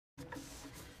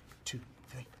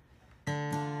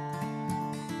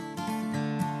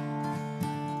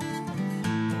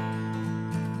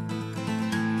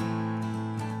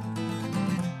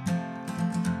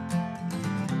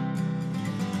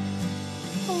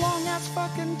last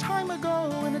fucking time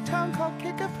ago in a town called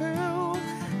Kickapoo.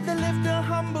 There lived a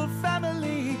humble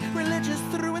family, religious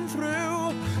through and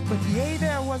through. But yea,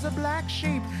 there was a black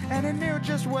sheep, and he knew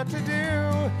just what to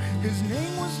do. His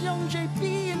name was young JP,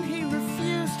 and he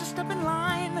refused to step in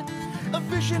line. A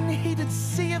vision he did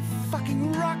see of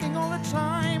fucking rocking all the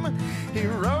time. He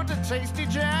wrote a tasty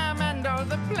jam, and all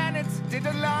the planets did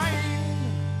align.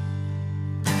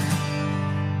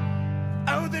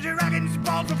 Oh, the dragon's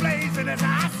balls were blazing as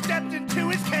I stepped into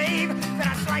his cave. Then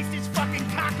I sliced his fucking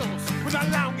cockles with a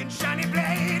long and shiny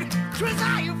blade. 'Twas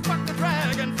I who fucked the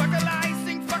dragon, fuck a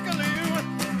licing, fuck a loo.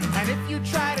 And if you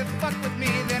try to fuck with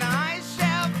me, then I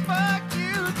shall fuck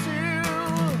you too.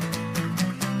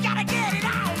 Gotta get it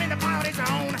on in the party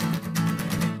zone.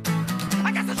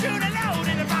 I got to shoot a load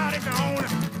in the party zone.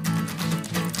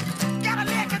 Gotta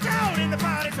lick a toad in the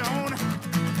party zone.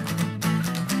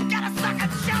 Gotta suck a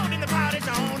shout in the party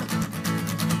zone.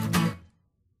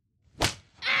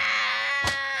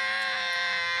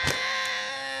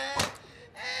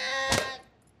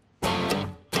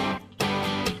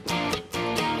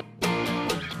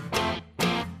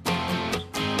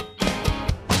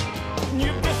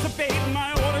 You disobeyed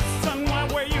my orders, son. Why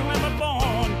were you ever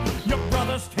born? Your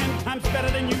brother's 10 times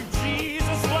better than you.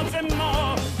 Jesus loves him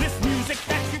more. This music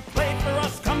that you play for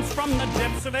us comes from the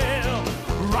depths of hell.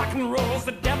 Rock and roll's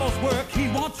the devil's work. He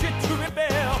wants you to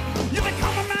rebel. You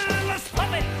become a mindless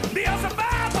puppet.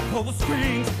 Beelzebub will pull the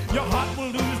strings. Your heart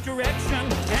will lose direction,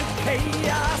 and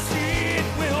chaos it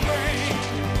will bring.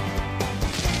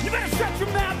 You better shut your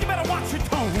mouth. You better watch your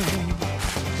tone.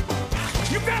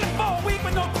 You've got it for a week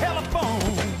with no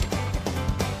telephone.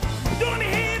 Don't let me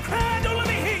hear you cry, don't let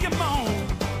me hear you moan.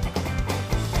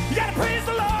 You gotta praise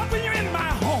the Lord when you're in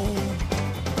my home.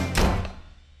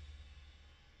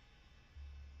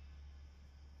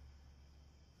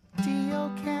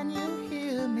 Dio, can you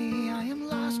hear me? I am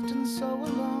lost and so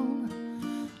alone.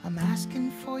 I'm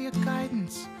asking for your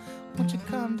guidance. Won't you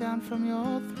come down from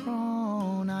your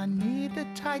throne? I need a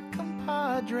tight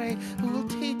compadre who will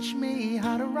teach me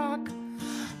how to rock.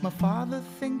 My father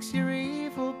thinks you're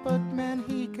evil, but man,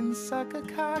 he can suck a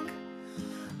cock.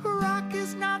 Rock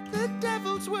is not the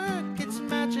devil's work, it's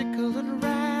magical and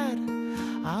rad.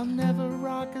 I'll never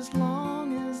rock as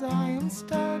long as I am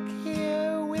stuck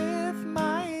here with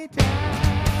my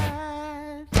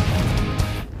dad.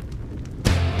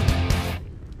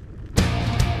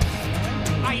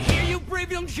 I hear you,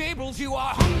 brave young jables, you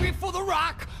are hungry for the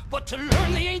rock. But to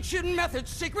learn the ancient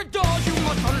methods, secret doors you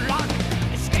must unlock.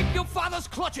 Escape your father's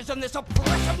clutches in this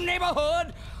oppressive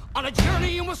neighborhood. On a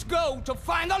journey you must go to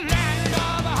find the land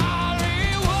of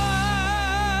Hollywood.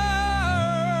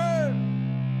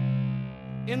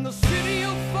 In the city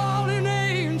of fallen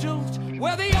angels,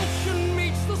 where the ocean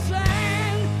meets the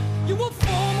sand, you will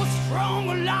form a strong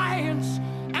alliance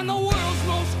and the world's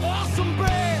most awesome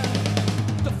band.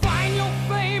 To find your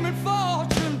fame and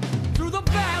fortune, through the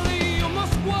valley you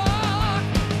must walk.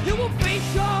 You will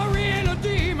face your inner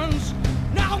demons.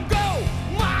 Now go,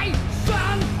 my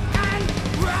son, and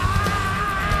rock!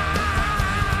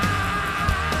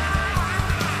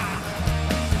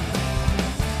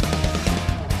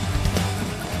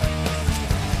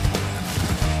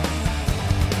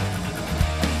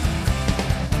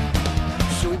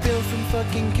 So he built from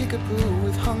fucking Kickapoo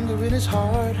with hunger in his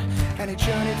heart, and he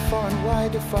journeyed far and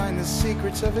wide to find the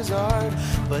secrets of his art.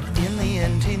 But in the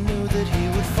end he knew that he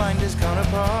would find his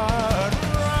counterpart.